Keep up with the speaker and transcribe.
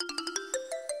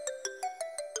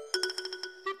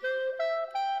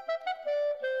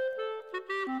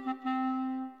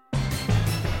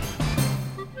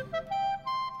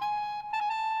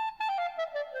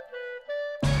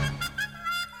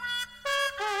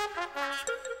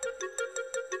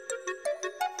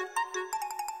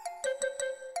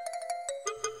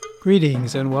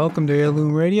Greetings and welcome to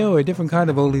Heirloom Radio, a different kind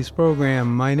of oldies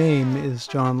program. My name is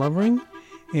John Lovering,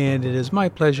 and it is my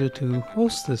pleasure to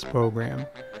host this program.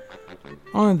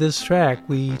 On this track,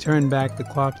 we turn back the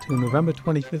clock to November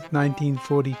 25th,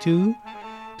 1942,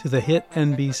 to the hit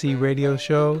NBC radio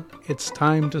show, It's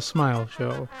Time to Smile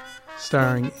Show,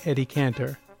 starring Eddie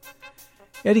Cantor.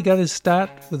 Eddie got his start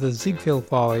with the Ziegfeld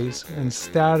Follies and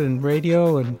starred in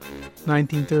radio in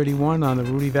 1931 on the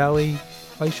Rudy Valley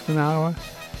Fleischman Hour.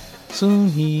 Soon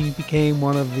he became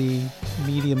one of the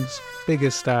medium's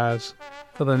biggest stars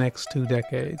for the next 2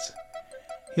 decades.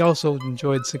 He also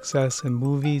enjoyed success in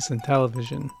movies and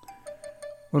television.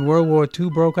 When World War II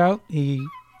broke out, he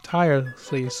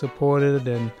tirelessly supported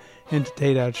and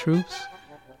entertained our troops,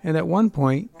 and at one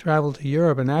point traveled to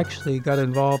Europe and actually got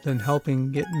involved in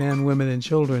helping get men, women, and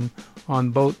children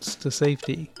on boats to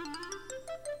safety.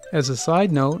 As a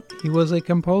side note, he was a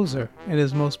composer, and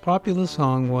his most popular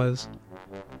song was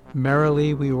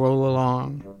Merrily We Roll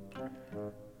Along.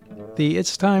 The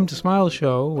It's Time to Smile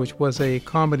show, which was a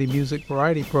comedy music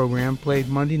variety program, played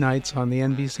Monday nights on the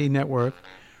NBC network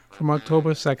from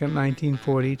October 2nd,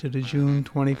 1940 to June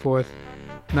 24th,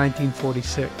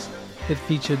 1946. It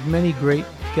featured many great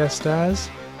guest stars,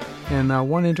 and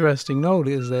one interesting note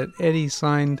is that Eddie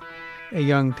signed a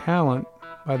young talent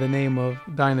by the name of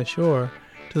Dinah Shore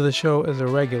to the show as a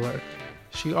regular.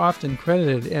 She often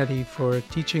credited Eddie for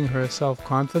teaching her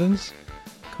self-confidence,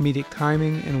 comedic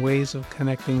timing, and ways of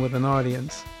connecting with an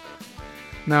audience.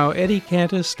 Now, Eddie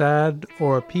Cantor starred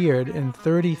or appeared in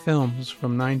 30 films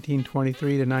from 1923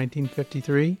 to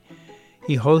 1953.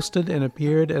 He hosted and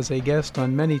appeared as a guest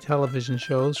on many television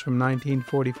shows from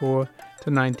 1944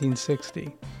 to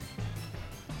 1960.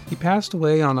 He passed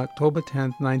away on October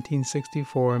 10,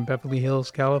 1964 in Beverly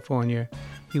Hills, California.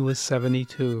 He was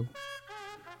 72.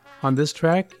 On this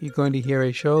track, you're going to hear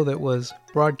a show that was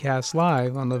broadcast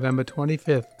live on November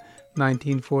 25th,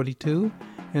 1942,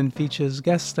 and features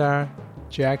guest star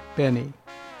Jack Benny,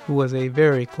 who was a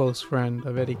very close friend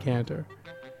of Eddie Cantor.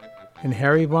 And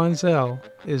Harry Von Zell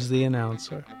is the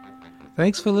announcer.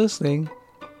 Thanks for listening.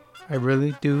 I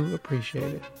really do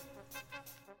appreciate it.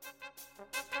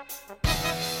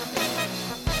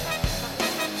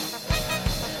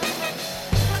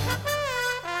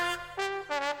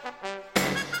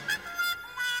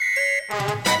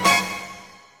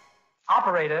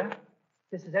 Operator,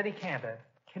 this is Eddie Cantor.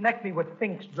 Connect me with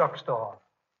Fink's Drugstore.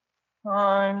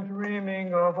 I'm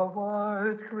dreaming of a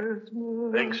white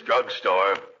Christmas. Fink's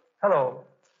Drugstore. Hello.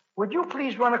 Would you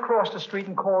please run across the street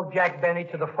and call Jack Benny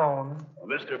to the phone?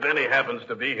 Well, Mr. Benny happens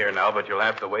to be here now, but you'll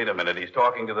have to wait a minute. He's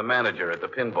talking to the manager at the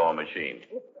pinball machine.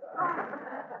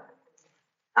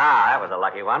 That was a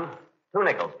lucky one. 2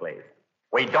 nickels, please.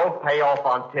 We don't pay off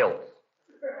on tilts.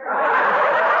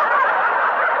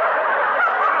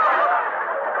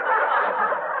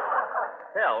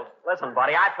 Tilts? Listen,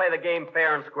 buddy, I play the game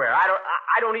fair and square.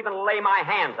 I don't even lay my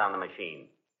hands on the machine.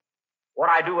 What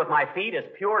I do with my feet is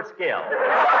pure skill.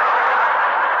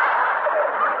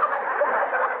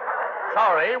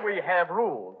 Sorry, we have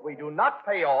rules. We do not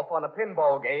pay off on a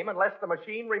pinball game unless the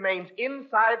machine remains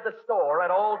inside the store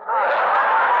at all times.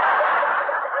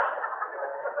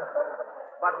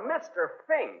 But, Mr.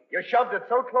 Fink... You shoved it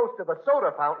so close to the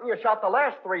soda fountain, you shot the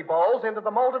last 3 balls into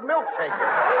the molded milkshaker.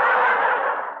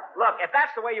 Look, if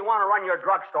that's the way you want to run your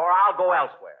drugstore, I'll go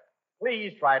elsewhere.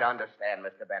 Please try to understand,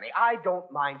 Mr. Benny. I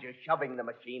don't mind you shoving the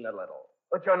machine a little.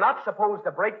 But you're not supposed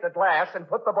to break the glass and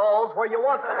put the balls where you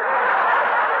want them.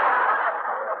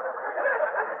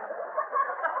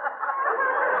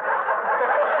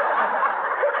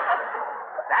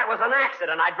 That was an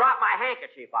accident. I dropped my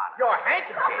handkerchief on it. Your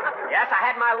handkerchief? Yes, I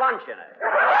had my lunch in it.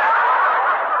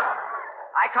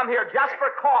 I come here just for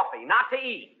coffee, not to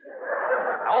eat.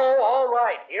 Oh, all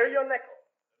right. Here your nickel.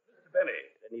 Mr. Benny.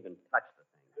 Didn't even touch the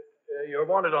thing. You're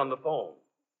wanted on the phone.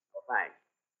 Oh, thanks.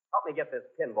 Help me get this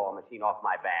pinball machine off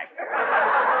my back.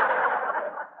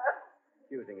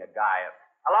 Accusing a guy of...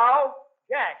 Hello?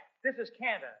 Jack, this is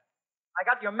Cantor. I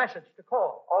got your message to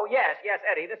call. Oh, yes,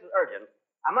 Eddie, this is urgent.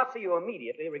 I must see you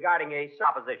immediately regarding a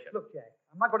proposition. Look, Jack,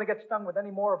 I'm not going to get stung with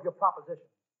any more of your propositions.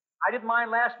 I didn't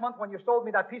mind last month when you sold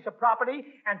me that piece of property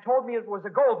and told me it was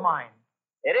a gold mine.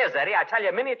 It is, Eddie. I tell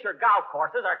you, miniature golf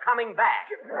courses are coming back.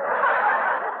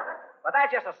 But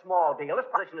that's just a small deal. This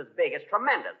position is big. It's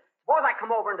tremendous. Suppose I come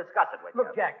over and discuss it with you.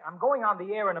 Look, Jack, I'm going on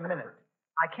the air in a minute.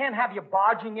 I can't have you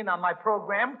barging in on my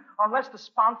program unless the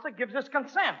sponsor gives us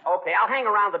consent. Okay, I'll hang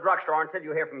around the drugstore until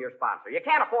you hear from your sponsor. You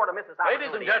can't afford to miss this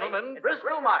opportunity. Ladies and gentlemen,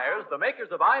 Bristol Myers, the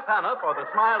makers of Ipana for the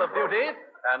smile of beauty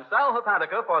and Sal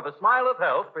Hepatica for the smile of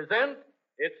health, present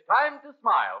It's Time to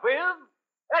Smile with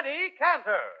Eddie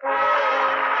Cantor.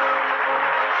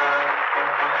 Thank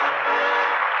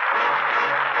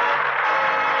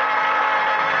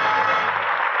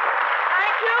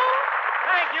you.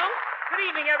 Good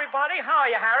evening, everybody. How are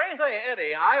you, Harry? Say,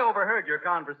 Eddie, I overheard your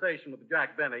conversation with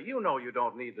Jack Benny. You know you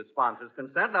don't need the sponsor's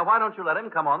consent. Now, why don't you let him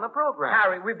come on the program?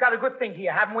 Harry, we've got a good thing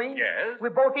here, haven't we? Yes.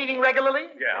 We're both eating regularly?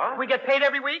 Yeah. We get paid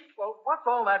every week? Well, what's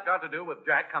all that got to do with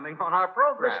Jack coming on our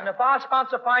program? Listen, if our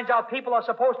sponsor finds out people are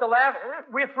supposed to laugh,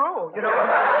 we're through, you know.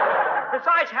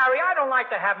 Besides, Harry, I don't like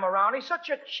to have him around. He's such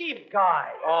a cheap guy.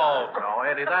 Oh, no,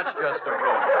 Eddie, that's just a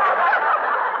rumor.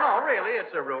 No, really,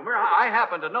 it's a rumor. I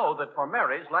happen to know that for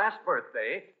Mary's last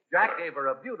birthday, Jack gave her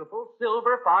a beautiful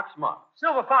silver fox muff.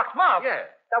 Silver Fox muff? Yes.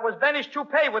 That was Benny's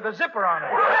toupee with a zipper on it.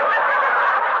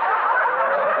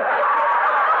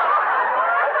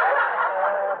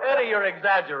 Eddie, you're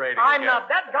exaggerating. I'm again. not.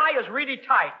 That guy is really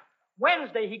tight.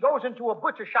 Wednesday, he goes into a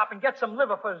butcher shop and gets some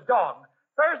liver for his dog.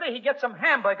 Thursday, he gets some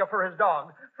hamburger for his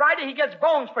dog. Friday, he gets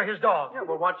bones for his dog. Yeah,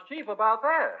 well, what's cheap about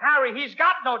that? Harry, he's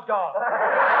got no dog.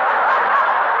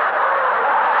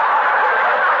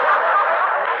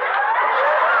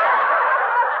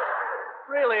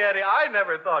 Really, Eddie, I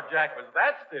never thought Jack was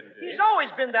that stingy. He's always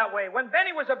been that way. When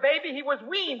Benny was a baby, he was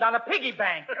weaned on a piggy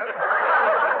bank.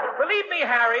 Believe me,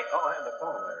 Harry. Oh, and the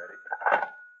phone there,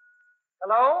 Eddie.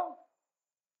 Hello?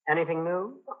 Anything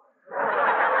new?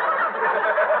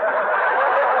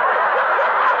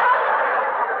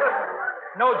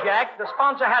 No, Jack. The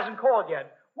sponsor hasn't called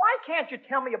yet. Why can't you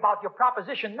tell me about your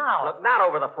proposition now? Look, not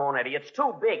over the phone, Eddie. It's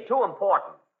too big, too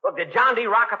important. Look, did John D.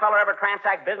 Rockefeller ever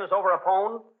transact business over a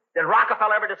phone? Did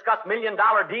Rockefeller ever discuss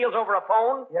million-dollar deals over a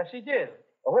phone? Yes, he did.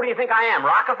 Well, who do you think I am,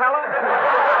 Rockefeller?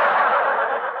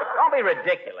 Don't be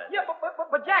ridiculous. Yeah,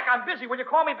 but Jack, I'm busy. Will you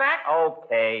call me back?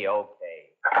 Okay.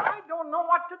 I don't know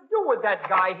what to do with that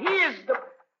guy. He is the...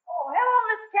 Oh, hello,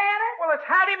 Mr. Cannon. Well, it's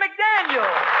Hattie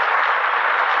McDaniel.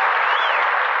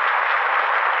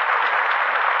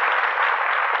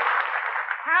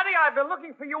 Hattie, I've been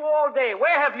looking for you all day.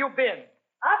 Where have you been?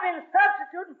 I've been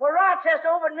substituting for Rochester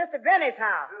over at Mr. Benny's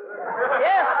house.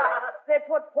 Yes, they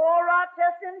put poor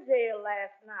Rochester in jail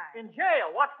last night. In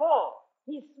jail? What for?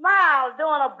 He smiled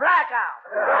during a blackout.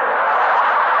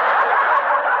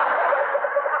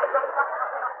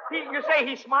 You say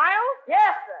he smiled?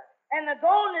 Yes, sir. And the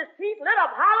gold in his teeth lit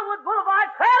up Hollywood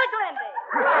Boulevard, clear to Glendale.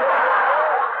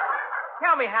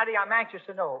 Tell me, Hattie, I'm anxious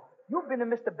to know. You've been to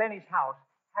Mr. Benny's house.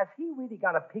 Has he really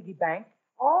got a piggy bank?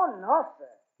 Oh, no, sir.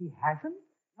 He hasn't?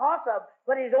 No, sir.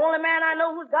 But he's the only man I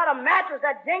know who's got a mattress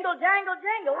that jingle, jangle,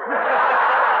 jingle.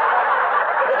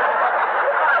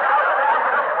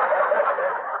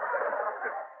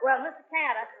 Well, Mr.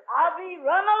 Cantor, I'll be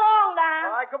running along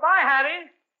now. All right, goodbye,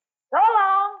 Hattie. So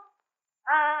long.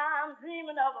 I'm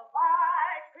dreaming of a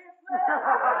white Christmas.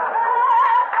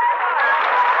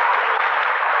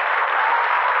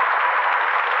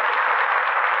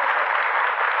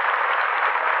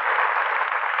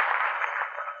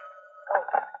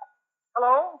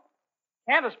 Hello?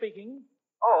 Cantor speaking.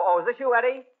 Oh, is this you,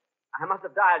 Eddie? I must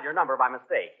have dialed your number by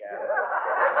mistake.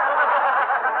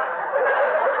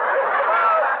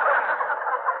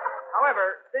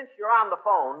 However, since you're on the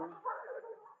phone,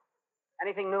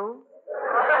 anything new?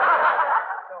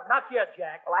 No, not yet,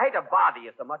 Jack. Well, I hate to bother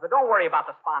you so much, but don't worry about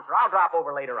the sponsor. I'll drop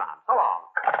over later on. So long.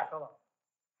 So long.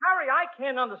 Harry, I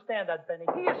can't understand that, Benny.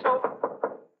 He is so...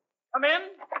 Come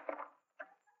in.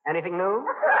 Anything new?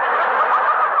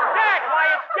 Jack,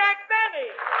 why, it's Jack Benny.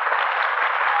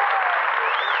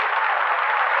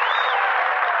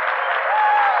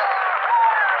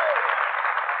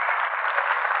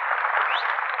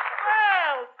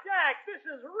 Well, Jack, this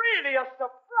is really a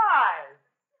surprise.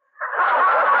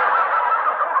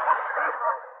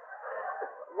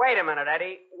 Wait a minute,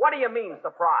 Eddie. What do you mean,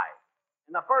 surprise?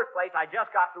 In the first place, I just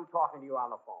got through talking to you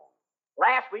on the phone.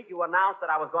 Last week, you announced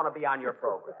that I was going to be on your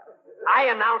program.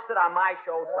 I announced it on my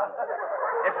show Sunday.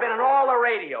 It's been in all the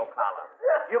radio columns.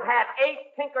 You've had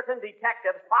 8 Pinkerton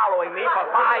detectives following me for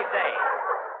 5 days.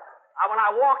 Now, when I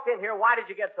walked in here, why did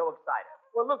you get so excited?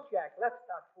 Well, look, Jack, let's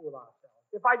not fool ourselves.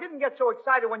 If I didn't get so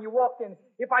excited when you walked in,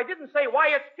 if I didn't say,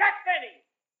 why, it's Jack Benny,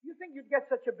 you think you'd get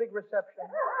such a big reception?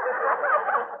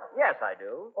 Yes, I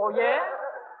do. Oh, yeah?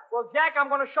 Well, Jack, I'm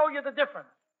going to show you the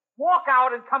difference. Walk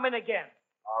out and come in again.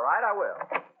 All right, I will.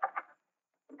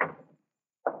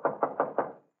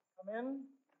 Come in.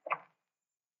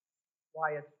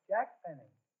 Why, it's Jack Benny.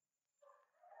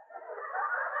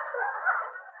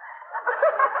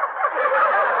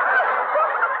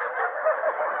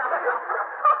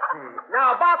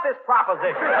 Now, about this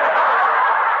proposition.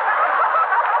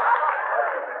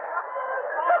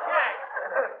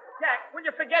 Jack, will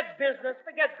you forget business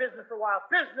for a while?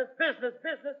 Business.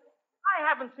 I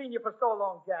haven't seen you for so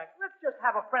long, Jack. Let's just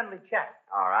have a friendly chat.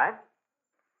 All right.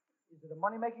 Is it a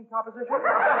money-making proposition?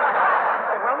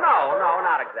 Well, no,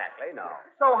 not exactly, no.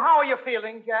 So how are you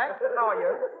feeling, Jack? How are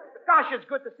you? Gosh, it's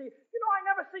good to see you. You know, I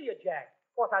never see you, Jack.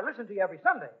 Of course, I listen to you every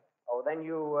Sunday. Oh, then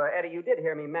you, Eddie, you did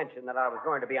hear me mention that I was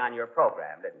going to be on your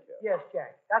program, didn't you? Yes,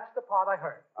 Jack. That's the part I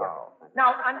heard. Yeah. Oh.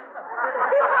 Now,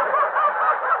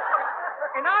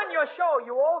 and on your show,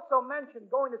 you also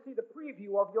mentioned going to see the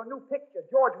preview of your new picture,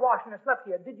 George Washington Slept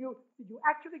Here. Did you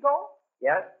actually go?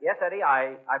 Yes, Eddie,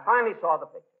 I finally saw the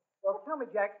picture. Well, tell me,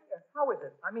 Jack, how is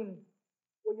it? I mean,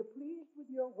 were you pleased with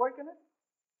your work in it?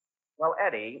 Well,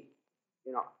 Eddie,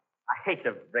 you know, I hate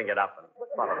to bring it up in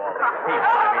front of all these people.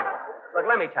 I mean, look,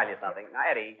 let me tell you something. Now,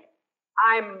 Eddie,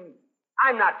 I'm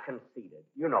not conceited.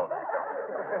 You know that.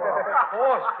 Of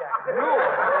course, Jack. You.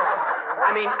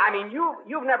 I mean,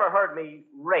 you've never heard me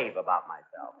rave about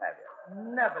myself, have you?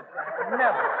 Never, Jack.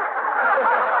 Never.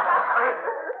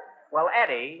 Well,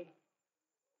 Eddie,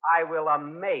 I will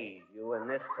amaze you in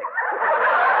this picture.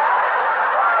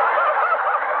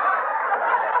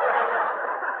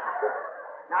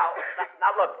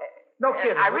 Now, look. No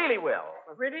kidding. I really will.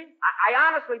 Really? I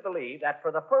honestly believe that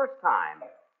for the first time,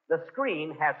 the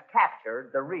screen has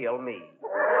captured the real me.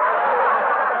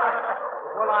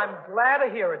 Well, I'm glad to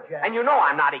hear it, Jack. And you know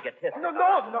I'm not egotistical. No.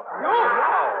 You know.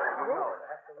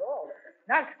 After all.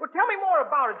 Now, well, tell me more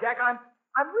about it, Jack. I'm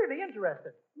really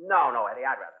interested. No, Eddie,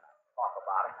 I'd rather not talk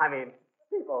about it. I mean,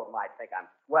 people might think I'm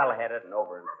swell-headed and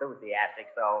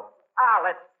over-enthusiastic, so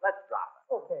let's drop it.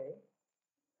 Okay.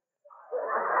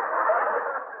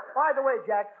 By the way,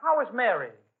 Jack, how is Mary?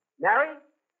 Mary?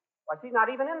 Why, she's not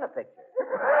even in the picture.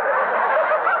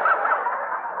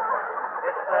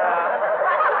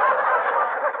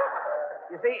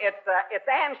 You see, it's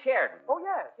Ann Sheridan. Oh,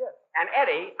 yes. And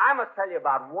Eddie, I must tell you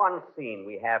about one scene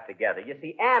we have together. You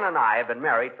see, Ann and I have been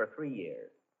married for 3 years.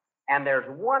 And there's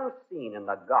one scene in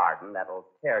the garden that'll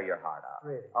tear your heart out.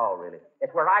 Really? Oh, really?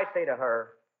 It's where I say to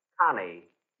her, Connie,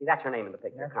 see, that's her name in the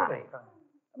picture, That's Connie. right, Connie.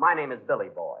 My name is Billy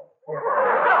Boy.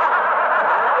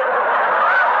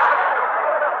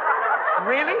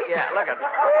 Really? Yeah, look at it.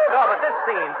 No, but this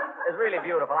scene is really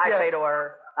beautiful. I say to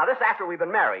her, now this is after we've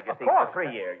been married, you see, for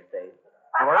 3 years, you see.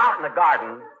 And we're out in the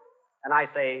garden, and I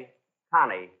say,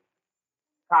 Connie,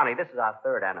 this is our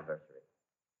 3rd anniversary.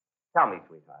 Tell me,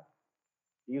 sweetheart,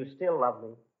 do you still love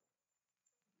me?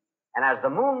 And as the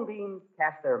moonbeams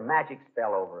cast their magic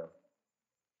spell over us,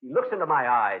 she looks into my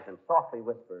eyes and softly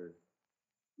whispers,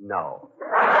 no.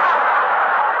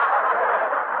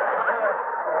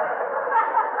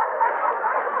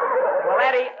 Well,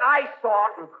 Eddie, I saw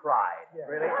it and cried. Yeah.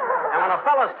 Really? And when a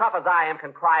fellow as tough as I am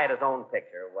can cry at his own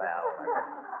picture, well.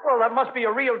 Well, that must be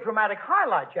a real dramatic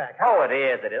highlight, Jack. Huh? Oh, it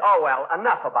is. Oh, well,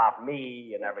 enough about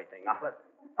me and everything. Now,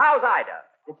 how's Ida?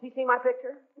 Did she see my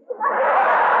picture?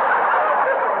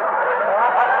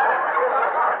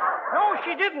 No,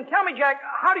 she didn't. Tell me, Jack,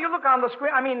 how do you look on the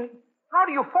screen? I mean, how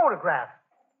do you photograph?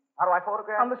 How do I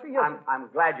photograph? On the screen, yes. I'm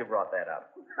glad you brought that up.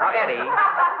 Now, Eddie,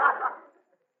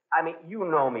 I mean, you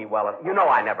know me well. You know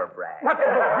I never brag. What? You?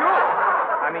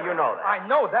 I mean, you know that. I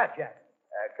know that, Jack.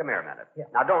 Come here a minute. Yeah.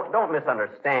 Now, don't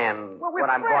misunderstand Well, we're what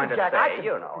I'm friends, going to Jack. say.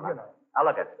 You know. Now,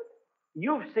 look at.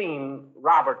 You've seen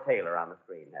Robert Taylor on the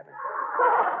screen, haven't you?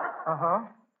 Uh-huh.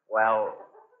 Well,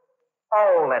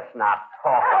 let's not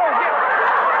talk.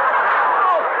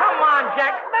 Oh, come on,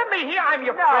 Jack. Let me hear. I'm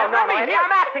your friend. Let me Eddie, hear.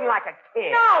 I'm acting like a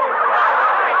kid. No.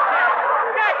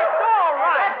 Jack, it's all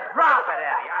right. Let's drop it,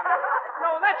 Eddie.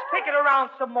 No, let's kick it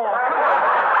around some more.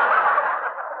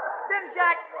 Then,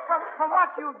 Jack, from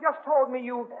what you just told me,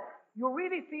 you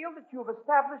really feel that you've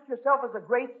established yourself as a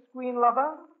great screen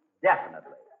lover?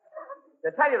 Definitely. To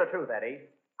tell you the truth, Eddie,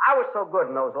 I was so good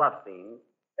in those love scenes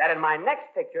that in my next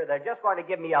picture, they're just going to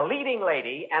give me a leading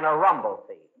lady and a rumble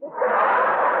scene.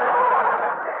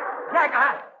 Jack,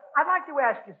 I'd like to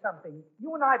ask you something.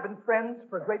 You and I have been friends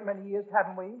for a great many years,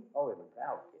 haven't we? Oh, it was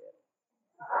Val, kid.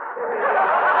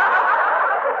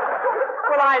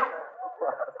 Well,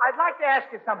 I'd like to ask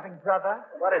you something, brother.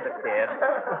 What is it, kid?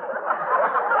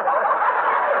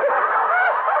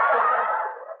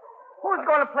 Who's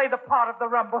going to play the part of the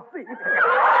rumble thief? Listen,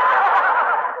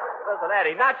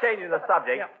 Eddie, not changing the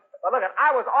subject, Yeah. but look,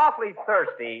 I was awfully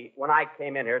thirsty when I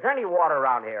came in here. Is there any water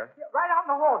around here? Right out in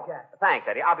the hall, Jack. Thanks,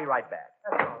 Eddie. I'll be right back.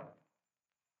 That's all right.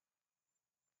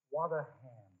 What a hand.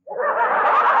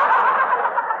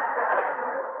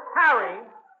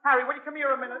 Harry, will you come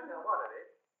here a minute? What is it?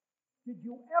 Did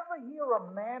you ever hear a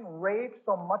man rave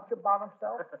so much about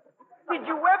himself? Did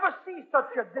you ever see such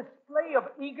a display of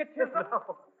egotism?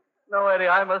 No, Eddie,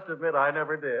 I must admit I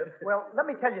never did. Well, let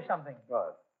me tell you something.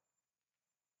 What?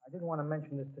 I didn't want to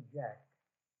mention this to Jack,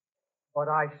 but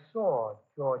I saw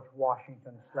George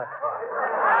Washington slept by.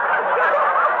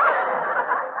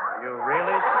 You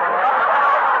really saw?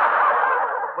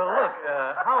 Well, look,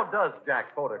 how does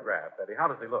Jack photograph, Eddie? How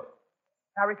does he look?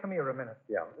 Harry, come here a minute.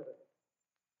 Yeah.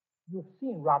 You've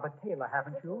seen Robert Taylor,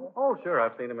 haven't you? Oh, sure.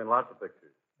 I've seen him in lots of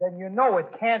pictures. Then you know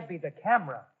it can't be the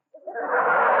camera.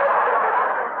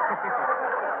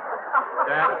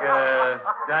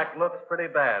 Jack looks pretty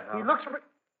bad, huh? He looks...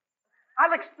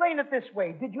 I'll explain it this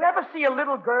way. Did you ever see a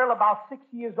little girl about 6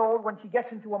 years old when she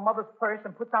gets into her mother's purse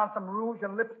and puts on some rouge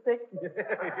and lipstick?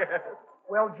 Yeah.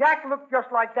 Well, Jack looked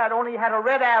just like that, only he had a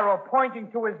red arrow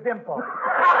pointing to his dimple.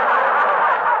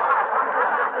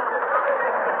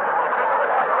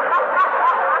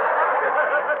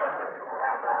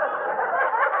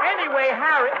 Anyway,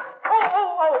 Harry...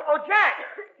 Oh, Jack!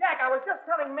 Jack, I was just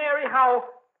telling Mary how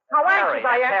anxious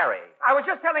I am. Harry. I was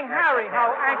just telling Harry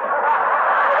how anxious...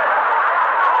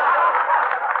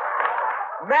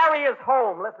 Mary is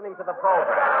home listening to the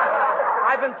program.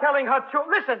 I've been telling her too.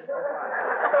 Listen.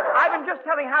 I've been just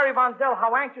telling Harry Von Zell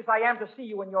how anxious I am to see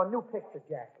you in your new picture,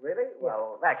 Jack. Really?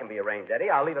 Well, that can be arranged, Eddie.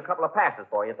 I'll leave a couple of passes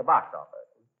for you at the box office.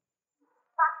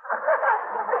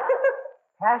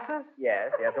 Passes?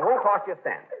 Yes. It won't cost you a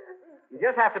cent. You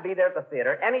just have to be there at the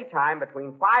theater any time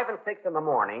between 5 and 6 in the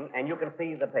morning, and you can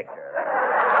see the picture.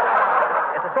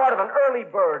 It's a sort of an early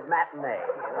bird matinee.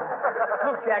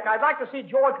 Look, Jack, I'd like to see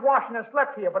George Washington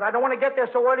slept here, but I don't want to get there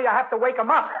so early I have to wake him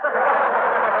up.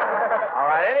 All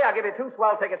right, Eddie, I'll give you 2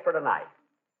 swell tickets for tonight.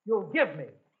 You'll give me.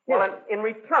 Well, in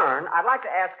return, I'd like to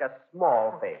ask a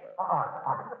small favor.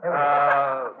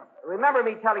 Remember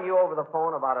me telling you over the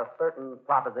phone about a certain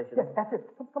proposition? Yes, that's it.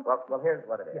 Come. Well, here's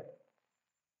what it is. Yes.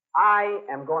 I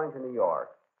am going to New York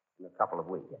in a couple of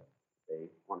weeks. They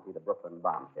want to see the Brooklyn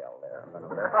bombshell there.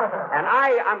 And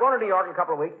I'm going to New York in a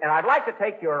couple of weeks, and I'd like to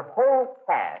take your whole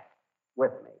cast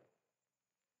with me.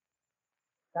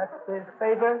 That's the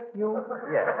favor you...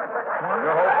 Yes.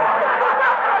 Your whole cast.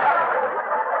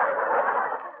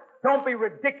 Don't be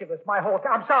ridiculous,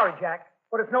 I'm sorry, Jack,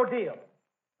 but it's no deal.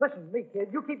 Listen to me,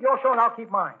 kid. You keep your show and I'll keep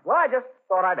mine. Well, I just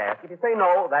thought I'd ask. If you say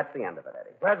no, that's the end of it,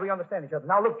 Eddie. Glad we understand each other.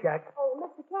 Now, look, Jack. Oh,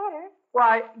 Mr. Cantor.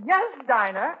 Why, yes,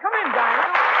 Dinah. Come in,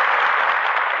 Dinah.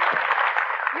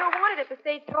 You're wanted at the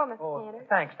stage door, Mr. Cantor.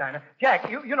 Thanks, Dinah.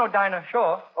 Jack, you know Dinah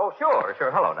Shaw. Oh, sure.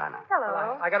 Hello, Dinah.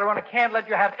 Hello. I got to run a can't let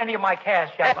you have any of my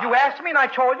cash, Jack. You asked me and I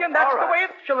told you, and that's the way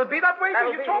it... Shall it be that way?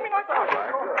 That'll You be. told me not to. All right,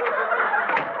 good.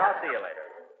 I'll see you later.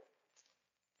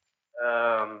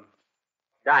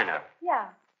 Dinah. Yeah.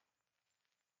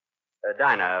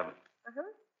 Dinah, Uh-huh.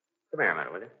 come here a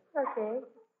minute, will you? Okay.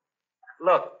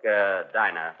 Look,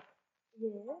 Dinah.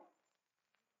 Yes.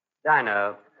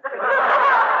 Dinah.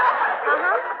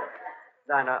 Uh-huh.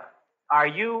 Dinah, are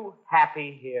you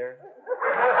happy here?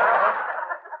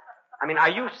 I mean, are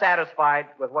you satisfied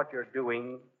with what you're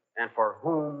doing and for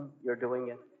whom you're doing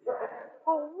it?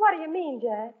 Oh, what do you mean,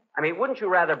 Jack? I mean, wouldn't you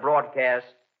rather broadcast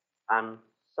on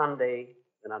Sunday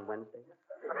than on Wednesday?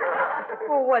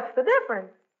 Well, what's the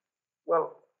difference?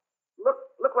 Well,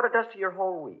 look what it does to your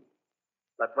whole week.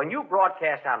 Look, when you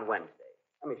broadcast on Wednesday,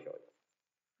 let me show you.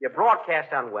 You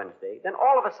broadcast on Wednesday, then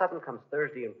all of a sudden comes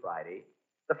Thursday and Friday.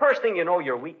 The first thing you know,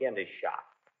 your weekend is shot.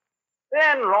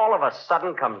 Then all of a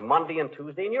sudden comes Monday and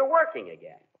Tuesday, and you're working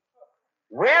again.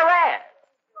 Whereas,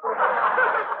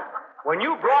 when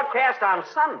you broadcast on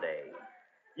Sunday,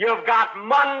 you've got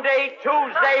Monday,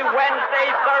 Tuesday,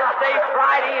 Wednesday, Thursday,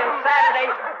 Friday, and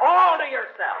Saturday all to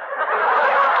yourself.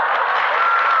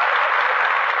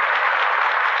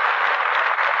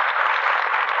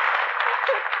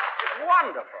 It's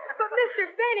wonderful. But, Mr.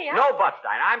 Benny, No buts,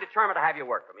 Dinah. I'm determined to have you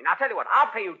work for me. Now, I'll tell you what.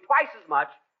 I'll pay you twice as much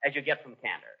as you get from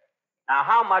Cantor. Now,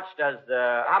 how much does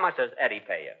Eddie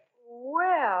pay you?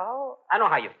 Well... I know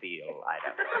how you feel,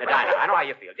 Ida. Dinah, I know how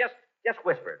you feel. Just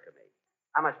whisper it to me.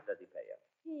 How much does he pay you?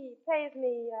 He pays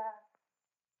me,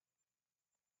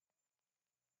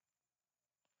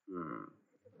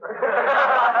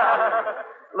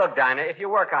 Look, Dinah, if you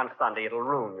work on Sunday, it'll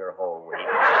ruin your whole week.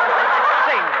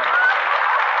 Sing it.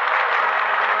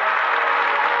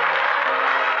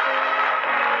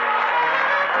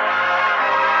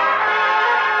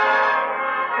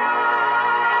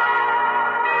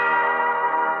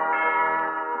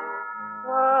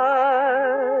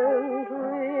 I'm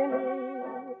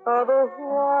dreaming of a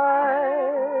white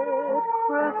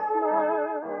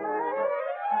Christmas,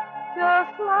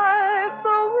 just like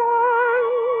the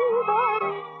one I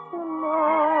used to know,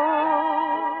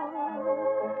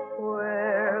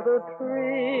 where the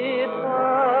treetops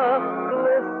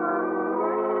glisten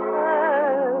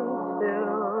and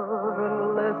children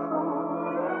listen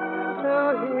to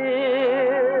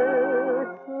hear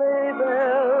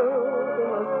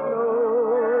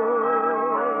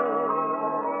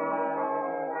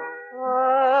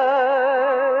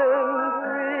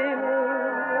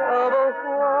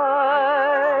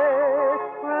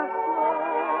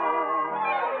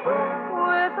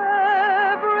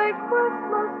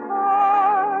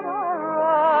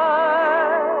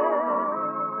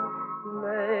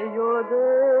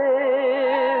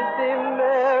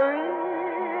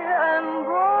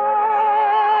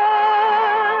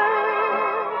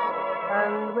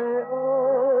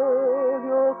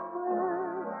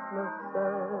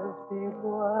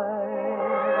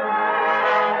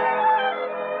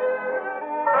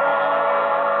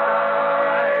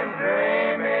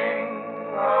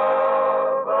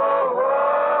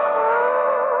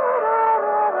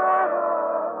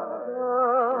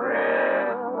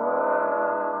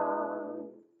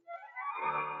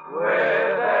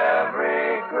with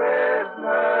every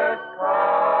Christmas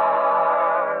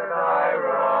card I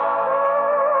wrote.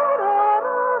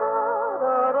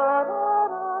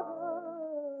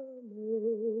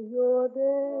 May your days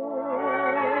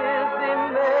be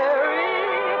merry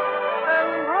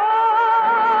and bright,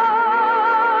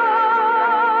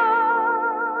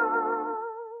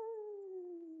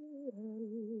 and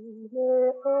may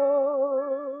all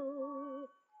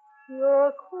your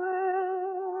Christmases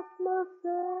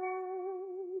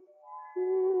be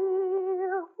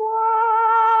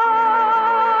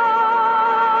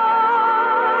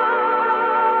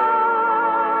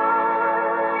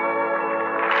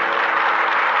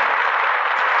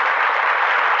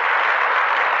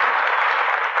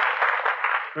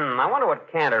I wonder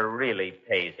what Cantor really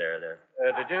pays her.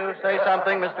 Did you say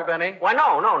something, Mr. Benny? Why,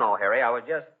 no, Harry. I was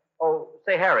just... Oh,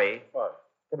 say, Harry. What?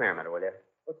 Come here a minute, will you?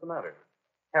 What's the matter?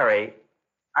 Harry,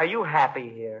 are you happy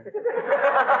here?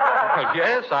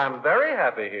 Yes, I'm very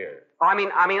happy here. Oh, I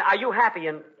mean, are you happy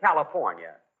in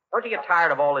California? Don't you get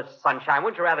tired of all this sunshine?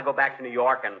 Wouldn't you rather go back to New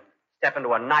York and step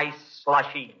into a nice,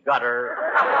 slushy gutter?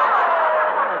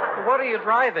 What are you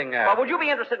driving at? Well, would you be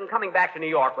interested in coming back to New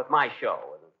York with my show?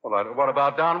 Well, what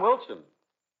about Don Wilson?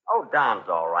 Oh, Don's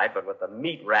all right, but with the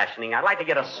meat rationing, I'd like to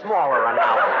get a smaller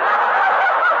announcement.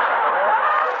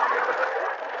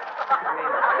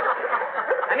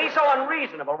 And he's so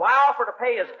unreasonable. Why offer to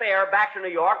pay his fare back to New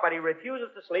York, but he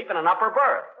refuses to sleep in an upper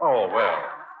berth? Oh, well,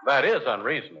 that is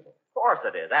unreasonable. Of course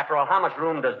it is. After all, how much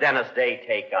room does Dennis Day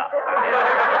take up?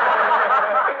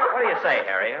 What do you say,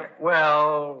 Harry?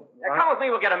 Well... Come with me,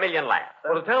 we'll get 1 million laughs.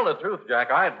 Well, to tell the truth, Jack,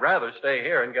 I'd rather stay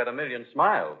here and get 1 million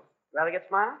smiles. Rather get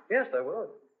smiles? Yes, I would.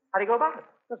 How do you go about it?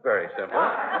 That's very simple.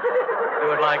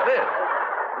 Do it like this.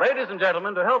 Ladies and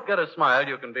gentlemen, to help get a smile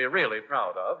you can be really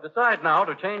proud of, decide now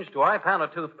to change to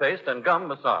Ipana toothpaste and gum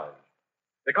massage.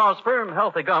 Because firm,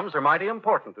 healthy gums are mighty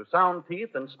important to sound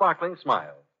teeth and sparkling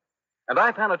smiles. And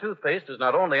Ipana toothpaste is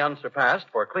not only unsurpassed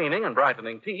for cleaning and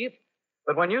brightening teeth,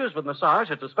 but when used with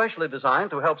massage, it's especially designed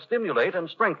to help stimulate and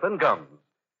strengthen gums,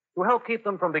 to help keep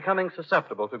them from becoming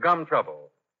susceptible to gum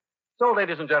trouble. So,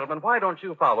 ladies and gentlemen, why don't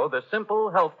you follow this simple,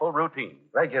 healthful routine?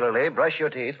 Regularly brush your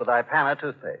teeth with Ipana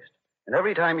toothpaste. And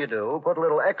every time you do, put a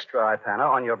little extra Ipana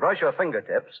on your brush or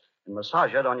fingertips and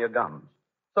massage it on your gums.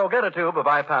 So get a tube of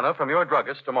Ipana from your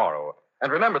druggist tomorrow.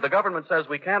 And remember, the government says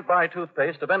we can't buy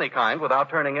toothpaste of any kind without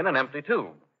turning in an empty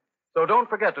tube. So don't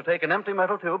forget to take an empty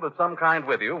metal tube of some kind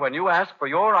with you when you ask for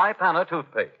your Ipana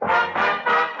toothpaste.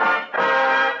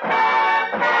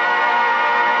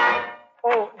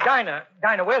 Oh, Dinah,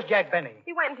 where's Jack Benny?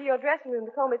 He went into your dressing room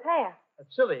to comb his hair.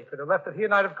 That's silly. Could have left it here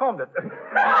and I'd have combed it.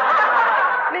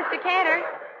 Mr. Cantor,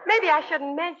 maybe I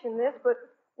shouldn't mention this, but,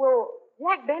 well,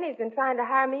 Jack Benny's been trying to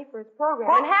hire me for his program.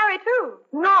 What? And Harry, too.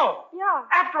 No! Yeah.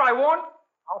 After I won,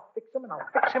 I'll fix him and I'll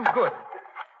fix him good.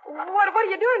 What are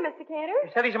you doing, Mr. Cantor? You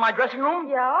said he's in my dressing room?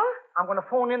 Yeah? I'm going to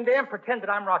phone in there and pretend that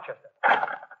I'm Rochester.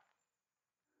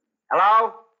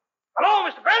 Hello? Hello,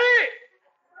 Mr. Benny!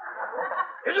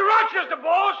 This is Rochester,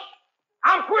 boss.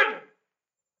 I'm quitting.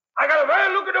 I got a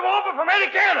very lucrative offer from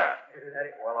Eddie Cantor.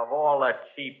 Well, of all the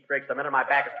cheap tricks, the minute my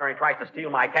back is turned, he tries to steal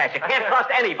my cash. You can't trust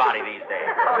anybody these days.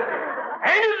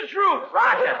 Ain't it the truth?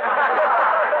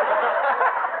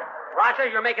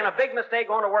 Rochester, you're making a big mistake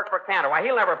going to work for Cantor. Why,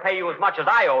 he'll never pay you as much as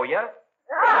I owe you.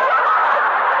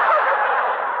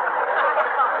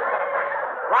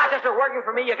 Rochester, working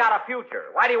for me, you got a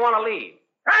future. Why do you want to leave?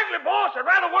 Frankly, boss, I'd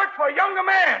rather work for a younger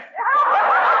man.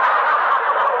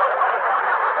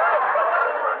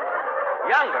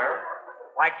 Younger?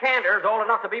 Why, Cantor's old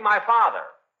enough to be my father.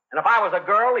 And if I was a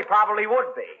girl, he probably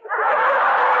would be.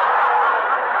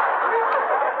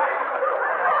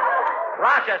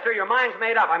 Rochester, your mind's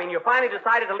made up. I mean, you finally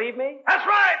decided to leave me? That's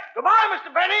right. Goodbye, Mr.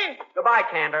 Benny. Goodbye,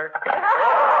 Cantor.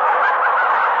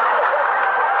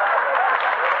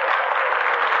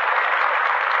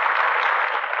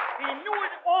 He knew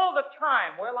it all the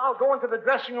time. Well, I'll go into the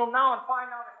dressing room now and find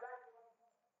out exactly.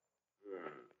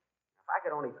 If I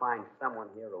could only find someone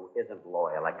here who isn't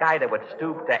loyal, a guy that would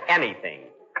stoop to anything,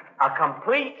 a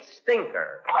complete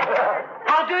stinker.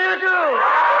 How do you do?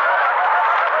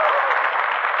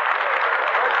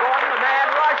 Where's Gordon, the man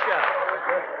Russia?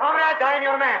 Comrade, I'm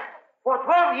your man. For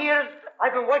 12 years,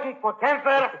 I've been working for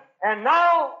Kemper, and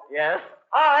now Yes?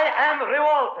 I am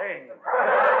revolting.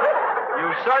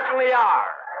 You certainly are.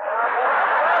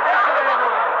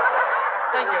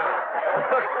 Thank you.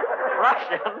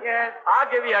 Russian? Yes? I'll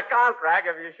give you a contract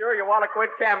if you're sure you want to quit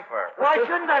Kemper. Why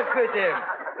shouldn't I quit him?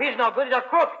 He's no good. He's a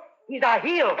crook. He's a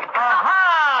heel.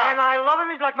 Aha! And I love him.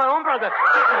 He's like my own brother.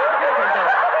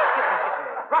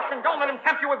 Russian, don't let him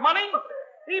tempt you with money.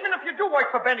 Even if you do work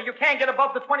for Benny, you can't get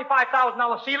above the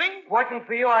 $25,000 ceiling. Working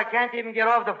for you, I can't even get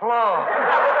off the floor.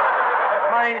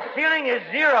 My ceiling is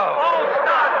zero. Oh,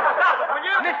 stop it, will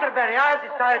you? Mr. Benny, I've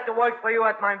decided to work for you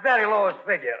at my very lowest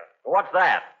figure. What's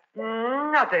that?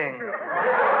 Nothing.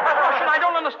 Russian, I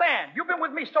don't understand. You've been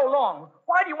with me so long.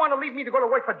 Why do you want to leave me to go to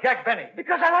work for Jack Benny?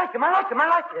 Because I like him. I like him.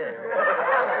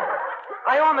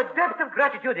 I owe him a debt of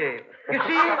gratitude. You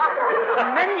see,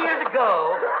 many years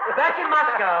ago, back in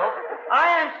Moscow, I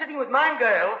am sitting with my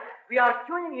girl. We are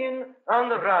tuning in on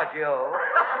the radio,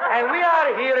 and we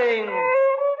are hearing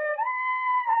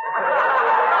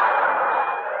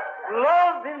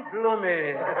Love in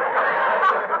Blooming.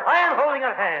 I am holding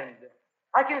her hand.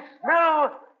 I can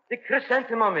smell the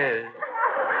chrysanthemums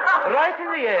right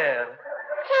in the air.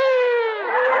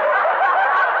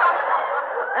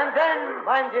 And then,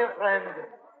 my dear friend,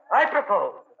 I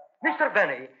propose. Mr.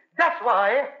 Benny, that's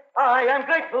why I am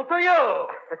grateful to you.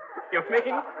 You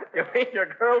mean your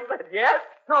girl said yes?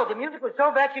 No, the music was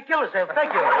so bad she killed herself.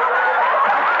 Thank you.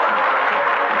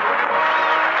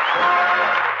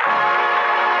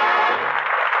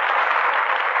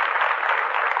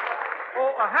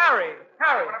 Oh, Harry.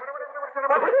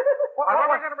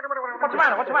 What's the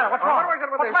matter? What's wrong?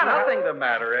 There's nothing the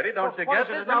matter, Eddie. Don't you get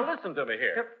it? Now listen to me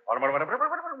here.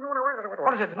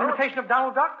 What is it, an imitation of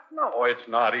Donald Duck? No, it's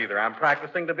not either. I'm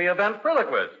practicing to be a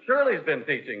ventriloquist. Shirley's been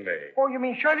teaching me. Oh, you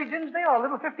mean Shirley Dinsdale, a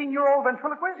little 15-year-old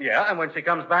ventriloquist? Yeah, and when she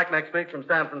comes back next week from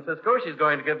San Francisco, she's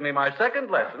going to give me my second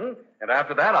lesson. And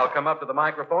after that, I'll come up to the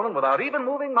microphone, and without even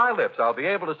moving my lips, I'll be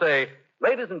able to say,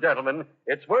 ladies and gentlemen,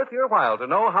 it's worth your while to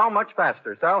know how much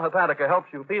faster Sal Hepatica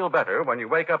helps you feel better when you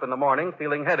wake up in the morning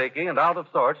feeling headachy and out of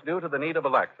sorts due to the need of a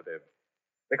laxative.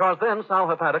 Because then Sal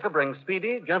Hepatica brings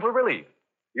speedy, gentle relief,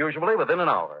 usually within an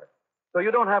hour. So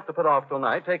you don't have to put off till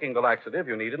night taking the laxative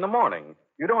you need in the morning.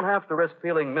 You don't have to risk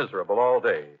feeling miserable all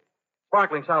day.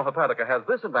 Sparkling Sal Hepatica has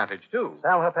this advantage, too.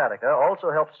 Sal Hepatica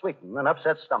also helps sweeten an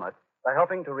upset stomach by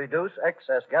helping to reduce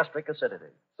excess gastric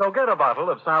acidity. So get a bottle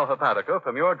of Sal Hepatica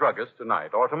from your druggist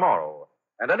tonight or tomorrow.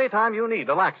 And any time you need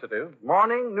a laxative,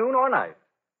 morning, noon, or night,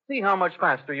 see how much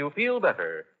faster you feel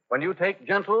better when you take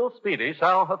gentle, speedy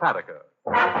Sal Hepatica.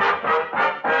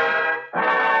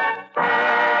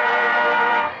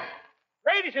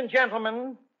 Ladies and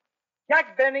gentlemen,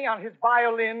 Jack Benny on his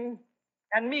violin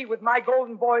and me with my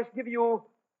golden voice give you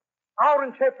our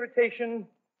interpretation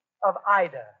of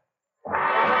Ida.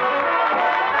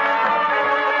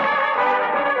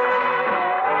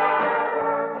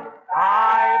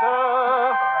 Ida,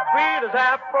 sweet as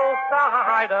apple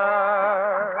cider,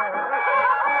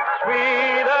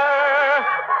 sweeter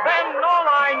than all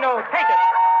I know. Take it.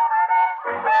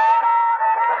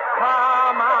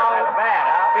 Come out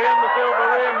back in the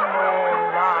silvery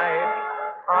moonlight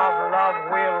of love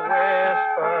we'll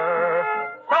whisper.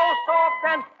 So soft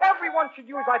and everyone should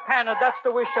use Ipana. That's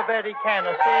the wish of Eddie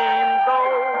Canna. Seem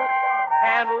though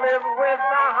can't live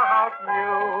without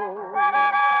you.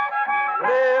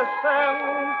 Listen,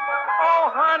 oh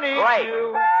honey,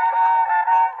 you.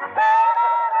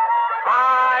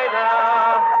 Ida,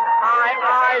 I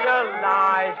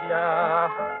idolize ya.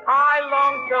 I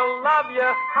long to love you,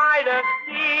 Ida,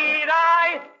 need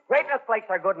I. Greatness flakes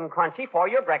are good and crunchy for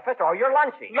your breakfast or your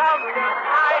lunchy. Love you,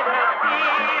 Ida,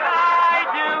 need I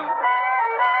do.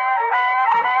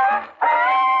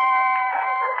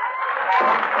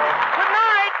 Good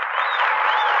night.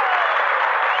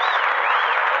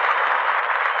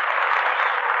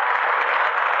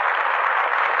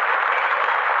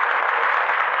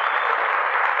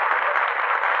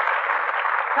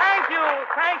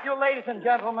 Thank you, ladies and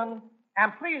gentlemen.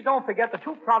 And please don't forget the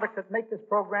two products that make this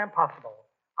program possible.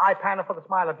 Ipana for the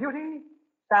smile of beauty,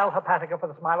 Sal Hepatica for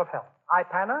the smile of health.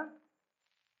 Ipana,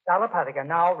 Sal Hepatica.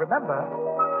 Now, remember,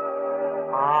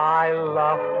 I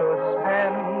love to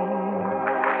spend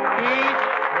each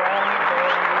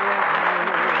Wednesday with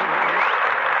you.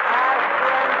 As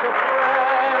friend to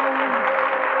friend,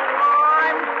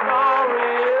 I'm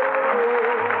sorry it's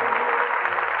true.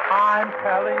 I'm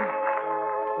telling,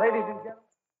 ladies and